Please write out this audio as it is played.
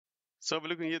So we're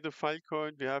looking at the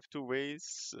Filecoin. We have two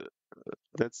ways.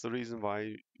 That's the reason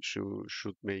why you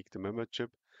should make the membership.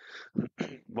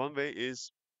 One way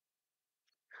is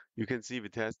you can see we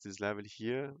test this level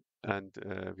here, and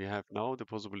we have now the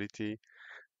possibility,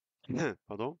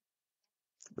 pardon,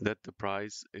 that the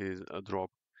price is a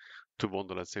drop to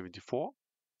 $1.74.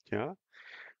 Yeah,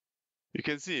 you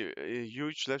can see a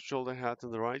huge left shoulder hat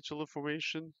and the right shoulder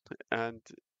formation, and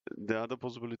the other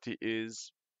possibility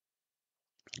is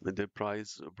the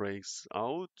price breaks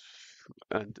out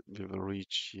and we will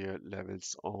reach here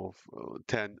levels of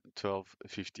 10, 12,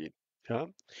 15. Yeah.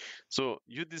 So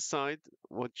you decide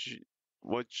which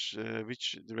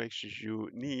direction you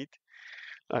need.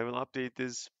 I will update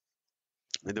this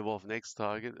in the Wolf Next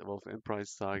target, Wolf End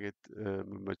Price target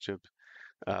membership.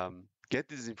 Get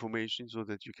this information so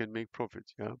that you can make profit.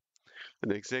 Yeah.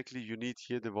 And exactly you need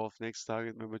here the Wolf Next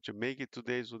target membership. Make it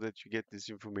today so that you get these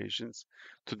informations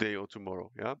today or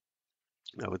tomorrow. Yeah.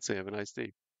 I would say have a nice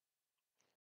day.